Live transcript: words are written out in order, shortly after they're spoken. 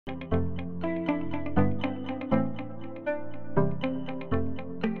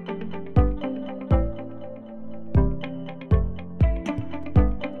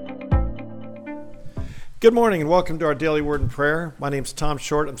Good morning and welcome to our Daily Word and Prayer. My name is Tom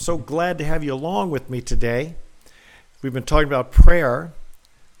Short. I'm so glad to have you along with me today. We've been talking about prayer.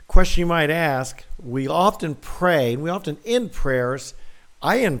 The question you might ask, we often pray, and we often end prayers.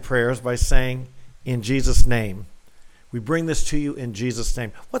 I end prayers by saying, in Jesus' name. We bring this to you in Jesus'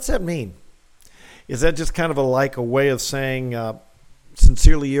 name. What's that mean? Is that just kind of a way of saying,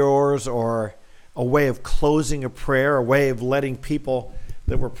 sincerely yours, or a way of closing a prayer, a way of letting people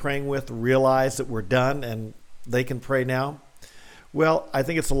that we're praying with realize that we're done and they can pray now? Well, I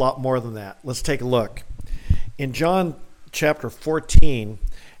think it's a lot more than that. Let's take a look. In John chapter 14,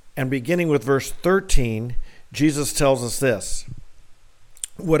 and beginning with verse 13, Jesus tells us this: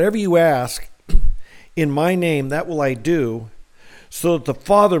 "Whatever you ask in my name, that will I do, so that the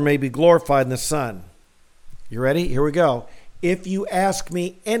Father may be glorified in the Son." You ready? Here we go. "If you ask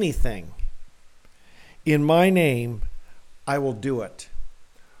me anything in my name, I will do it."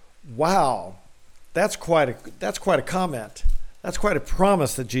 Wow, that's quite a comment. That's quite a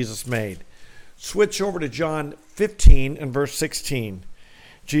promise that Jesus made. Switch over to John 15 and verse 16.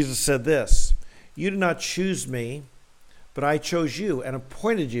 Jesus said this: "You did not choose me, but I chose you and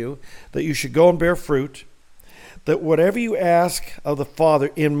appointed you that you should go and bear fruit, that whatever you ask of the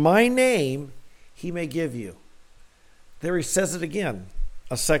Father in my name, he may give you." There he says it again,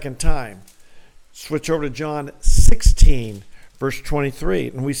 a second time. Switch over to John 16, verse 23,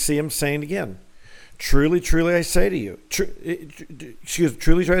 and we see him saying again, Truly, truly I say to you,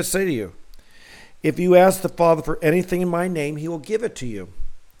 if you ask the Father for anything in my name, he will give it to you.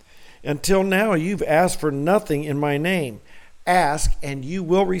 Until now you've asked for nothing in my name. Ask, and you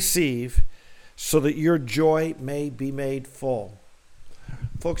will receive, so that your joy may be made full."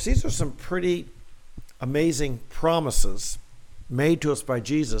 Folks, these are some pretty amazing promises made to us by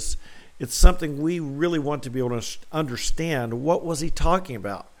Jesus. It's something we really want to be able to understand. What was he talking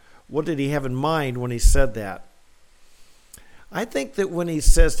about? What did he have in mind when he said that? I think that when he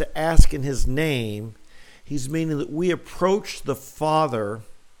says to ask in his name, he's meaning that we approach the Father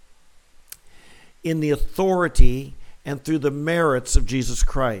in the authority and through the merits of Jesus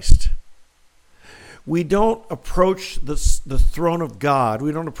Christ. We don't approach the throne of God.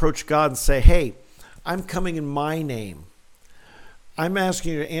 We don't approach God and say, "Hey, I'm coming in my name. I'm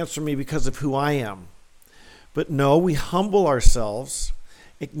asking you to answer me because of who I am." But no, we humble ourselves,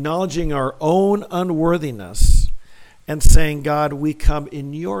 acknowledging our own unworthiness and saying, "God, we come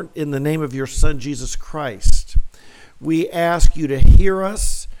in the name of your Son, Jesus Christ. We ask you to hear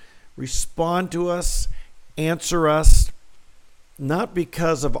us, respond to us, answer us, not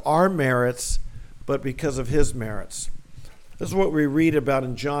because of our merits, but because of his merits." This is what we read about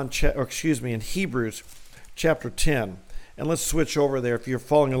in in Hebrews chapter 10. And let's switch over there if you're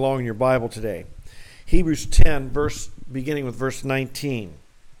following along in your Bible today. Hebrews 10, beginning with verse 19.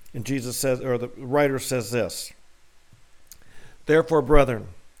 And Jesus says, or the writer says this: "Therefore, brethren,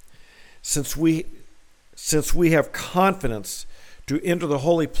 since we have confidence to enter the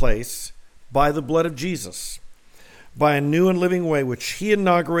holy place by the blood of Jesus, by a new and living way which he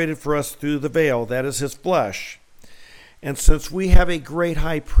inaugurated for us through the veil, that is his flesh, and since we have a great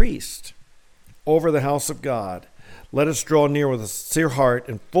high priest over the house of God, let us draw near with a sincere heart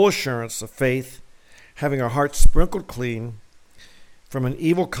and full assurance of faith, having our hearts sprinkled clean from an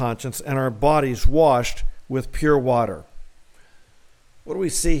evil conscience and our bodies washed with pure water." What do we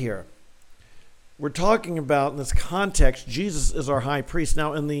see here? We're talking about, in this context, Jesus is our high priest.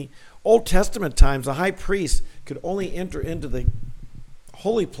 Now, in the Old Testament times, a high priest could only enter into the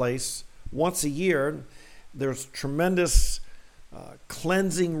holy place once a year. There's tremendous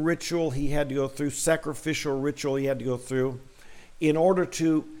cleansing ritual he had to go through, sacrificial ritual he had to go through in order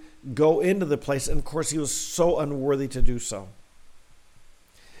to go into the place. And of course, he was so unworthy to do so.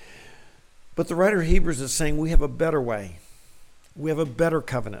 But the writer of Hebrews is saying we have a better way. We have a better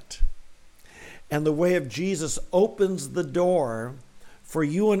covenant. And the way of Jesus opens the door for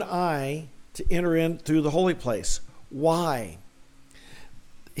you and I to enter in through the holy place. Why?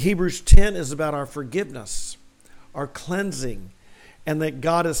 Hebrews 10 is about our forgiveness, our cleansing, and that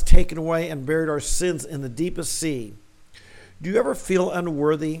God has taken away and buried our sins in the deepest sea. Do you ever feel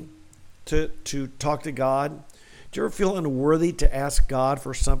unworthy to talk to God? Do you ever feel unworthy to ask God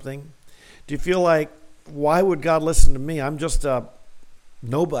for something? Do you feel like, why would God listen to me? I'm just a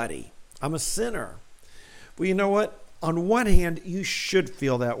nobody. I'm a sinner. Well, you know what? On one hand, you should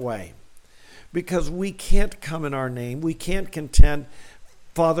feel that way because we can't come in our name. We can't contend,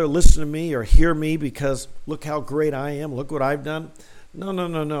 Father, listen to me or hear me because look how great I am. Look what I've done. No, no,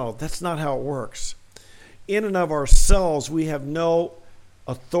 no, no. That's not how it works. In and of ourselves, we have no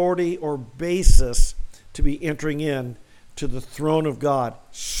authority or basis to be entering in to the throne of God.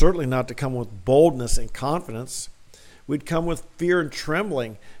 Certainly not to come with boldness and confidence. We'd come with fear and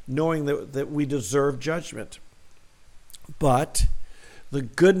trembling, knowing that we deserve judgment. But the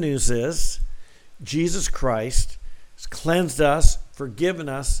good news is Jesus Christ has cleansed us, forgiven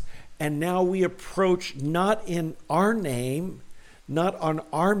us, and now we approach not in our name, not on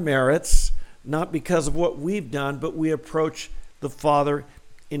our merits, not because of what we've done, but we approach the Father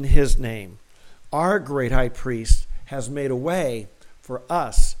in his name. Our great high priest has made a way for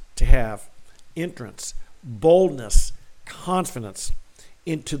us to have entrance, boldness, confidence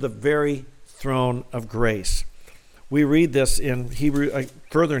into the very throne of grace. We read this in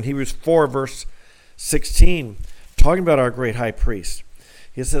further in Hebrews 4, verse 16, talking about our great high priest.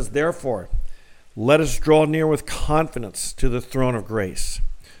 He says, "Therefore, let us draw near with confidence to the throne of grace,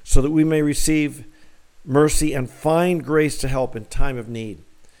 so that we may receive mercy and find grace to help in time of need."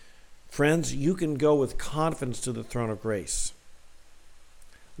 Friends, you can go with confidence to the throne of grace.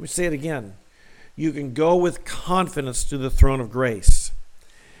 Let me say it again. You can go with confidence to the throne of grace.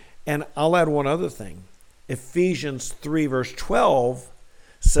 And I'll add one other thing. Ephesians 3, verse 12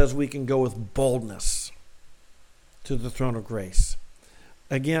 says we can go with boldness to the throne of grace.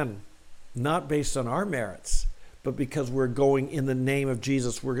 Again, not based on our merits, but because we're going in the name of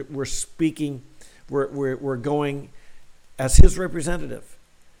Jesus. We're speaking, we're going as his representative,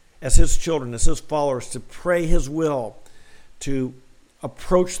 as his children, as his followers, to pray his will, to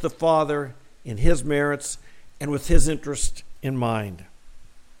approach the Father in his merits and with his interest in mind.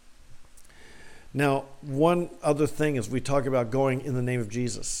 Now, one other thing as we talk about going in the name of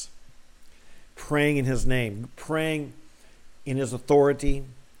Jesus, praying in his name, praying in his authority,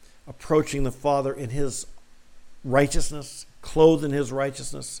 approaching the Father in his righteousness, clothed in his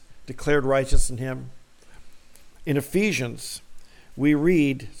righteousness, declared righteous in him. In Ephesians, we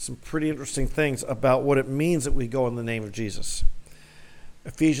read some pretty interesting things about what it means that we go in the name of Jesus.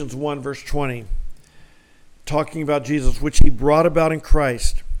 Ephesians 1, verse 20, talking about Jesus, which he brought about in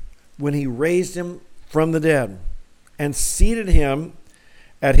Christ when he raised him from the dead and seated him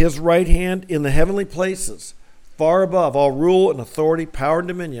at his right hand in the heavenly places, far above all rule and authority, power and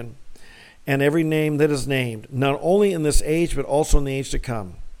dominion, and every name that is named, not only in this age, but also in the age to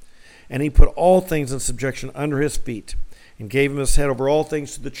come. And he put all things in subjection under his feet, and gave him his head over all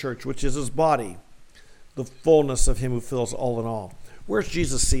things to the church, which is his body, the fullness of him who fills all in all. Where's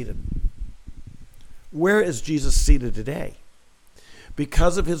Jesus seated? Where is Jesus seated today?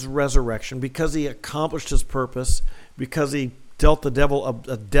 Because of his resurrection, because he accomplished his purpose, because he dealt the devil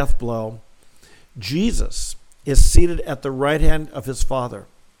a death blow, Jesus is seated at the right hand of his Father.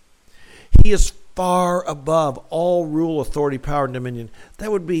 He is far above all rule, authority, power, and dominion.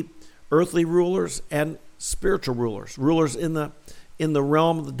 That would be earthly rulers and spiritual rulers, rulers in the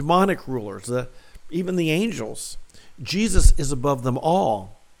realm of the demonic rulers, even the angels. Jesus is above them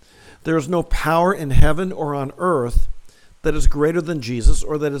all. There is no power in heaven or on earth that is greater than Jesus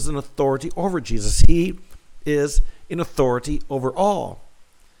or that is an authority over Jesus. He is in authority over all.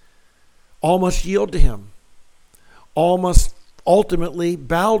 All must yield to him. All must ultimately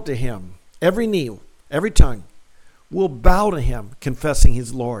bow to him. Every knee, every tongue will bow to him, confessing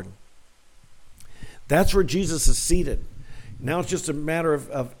he's Lord. That's where Jesus is seated. Now it's just a matter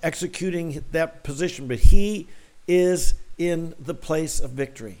of executing that position, but he is in the place of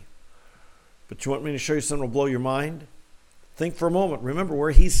victory. But you want me to show you something that will blow your mind? Think for a moment. Remember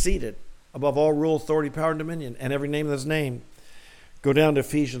where he's seated, above all rule, authority, power, and dominion, and every name that's named. Go down to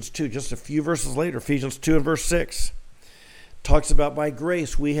Ephesians 2, just a few verses later. Ephesians 2 and verse 6 talks about by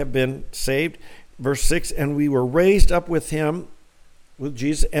grace we have been saved. Verse 6, and we were raised up with him, with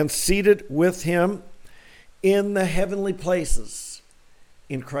Jesus, and seated with him in the heavenly places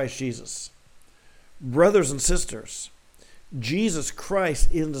in Christ Jesus. Brothers and sisters, Jesus Christ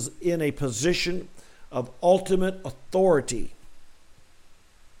is in a position of ultimate authority.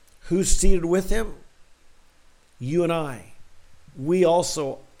 Who's seated with him? You and I. We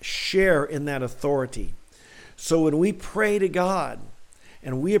also share in that authority. So when we pray to God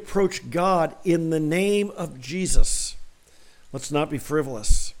and we approach God in the name of Jesus, let's not be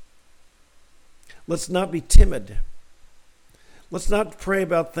frivolous. Let's not be timid. Let's not pray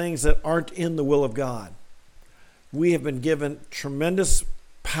about things that aren't in the will of God. We have been given tremendous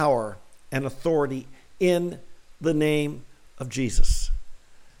power and authority in the name of Jesus.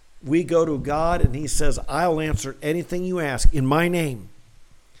 We go to God and he says, I'll answer anything you ask in my name.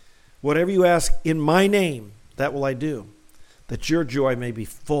 Whatever you ask in my name, that will I do, that your joy may be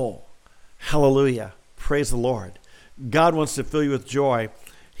full. Hallelujah. Praise the Lord. God wants to fill you with joy.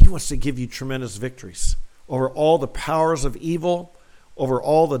 He wants to give you tremendous victories over all the powers of evil, over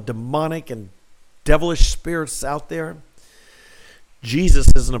all the demonic and devilish spirits out there.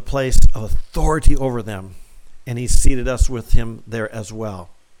 Jesus is in a place of authority over them, and he's seated us with him there as well.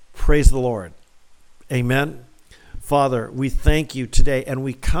 Praise the Lord. Amen. Father, we thank you today, and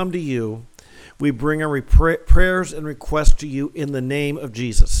we come to you. We bring our prayers and requests to you in the name of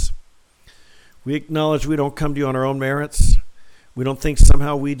Jesus. We acknowledge we don't come to you on our own merits. We don't think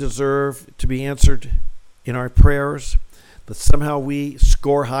somehow we deserve to be answered in our prayers, that somehow we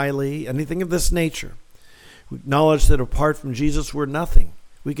score highly, anything of this nature. We acknowledge that apart from Jesus, we're nothing.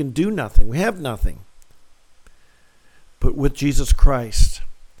 We can do nothing. We have nothing. But with Jesus Christ,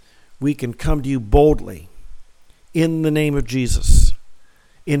 we can come to you boldly in the name of Jesus,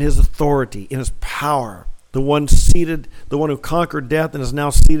 in his authority, in his power, the one who conquered death and is now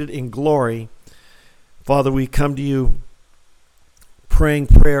seated in glory. Father, we come to you praying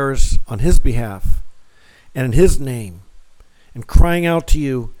prayers on his behalf and in his name and crying out to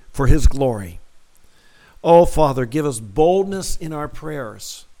you for his glory. Oh, Father, give us boldness in our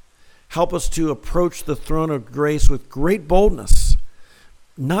prayers. Help us to approach the throne of grace with great boldness,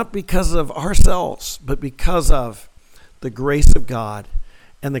 not because of ourselves, but because of the grace of God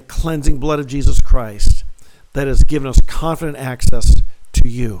and the cleansing blood of Jesus Christ that has given us confident access to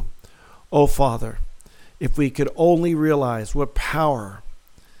you. Oh, Father, if we could only realize what power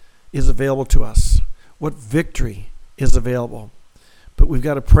is available to us, what victory is available. But we've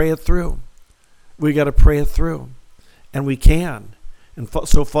got to pray it through. We've got to pray it through. And we can. And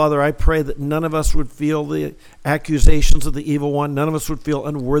so, Father, I pray that none of us would feel the accusations of the evil one. None of us would feel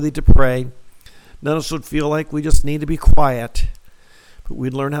unworthy to pray. None of us would feel like we just need to be quiet. But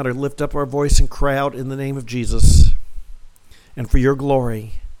we'd learn how to lift up our voice and cry out in the name of Jesus and for your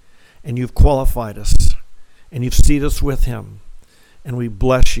glory. And you've qualified us. And you've seated us with him. And we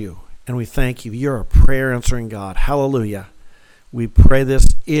bless you. And we thank you. You're a prayer answering God. Hallelujah. We pray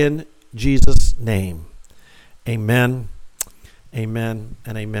this in Jesus' name. Amen. Amen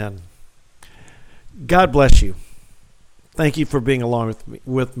and amen. God bless you. Thank you for being along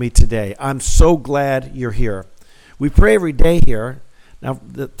with me today. I'm so glad you're here. We pray every day here. Now,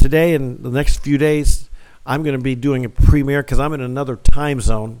 today and the next few days, I'm going to be doing a premiere because I'm in another time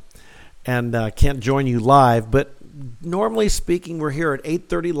zone and can't join you live. But normally speaking, we're here at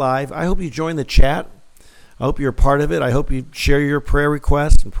 8:30 live. I hope you join the chat. I hope you're a part of it. I hope you share your prayer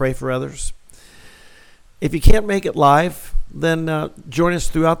requests and pray for others. If you can't make it live, then join us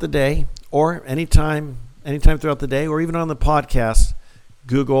throughout the day or anytime throughout the day, or even on the podcast,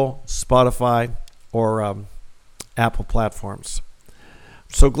 Google, Spotify, or Apple platforms.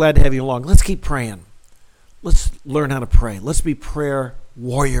 I'm so glad to have you along. Let's keep praying. Let's learn how to pray. Let's be prayer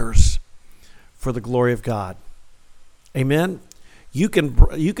warriors for the glory of God. Amen. You can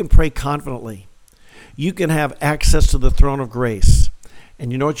pray confidently. You can have access to the throne of grace.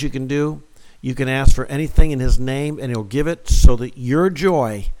 And you know what you can do? You can ask for anything in his name, and he'll give it so that your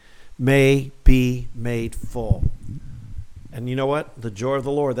joy may be made full. And you know what? The joy of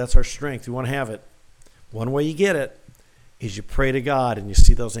the Lord, that's our strength. We want to have it. One way you get it is you pray to God and you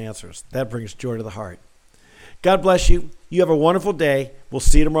see those answers. That brings joy to the heart. God bless you. You have a wonderful day. We'll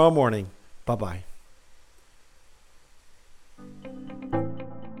see you tomorrow morning. Bye-bye.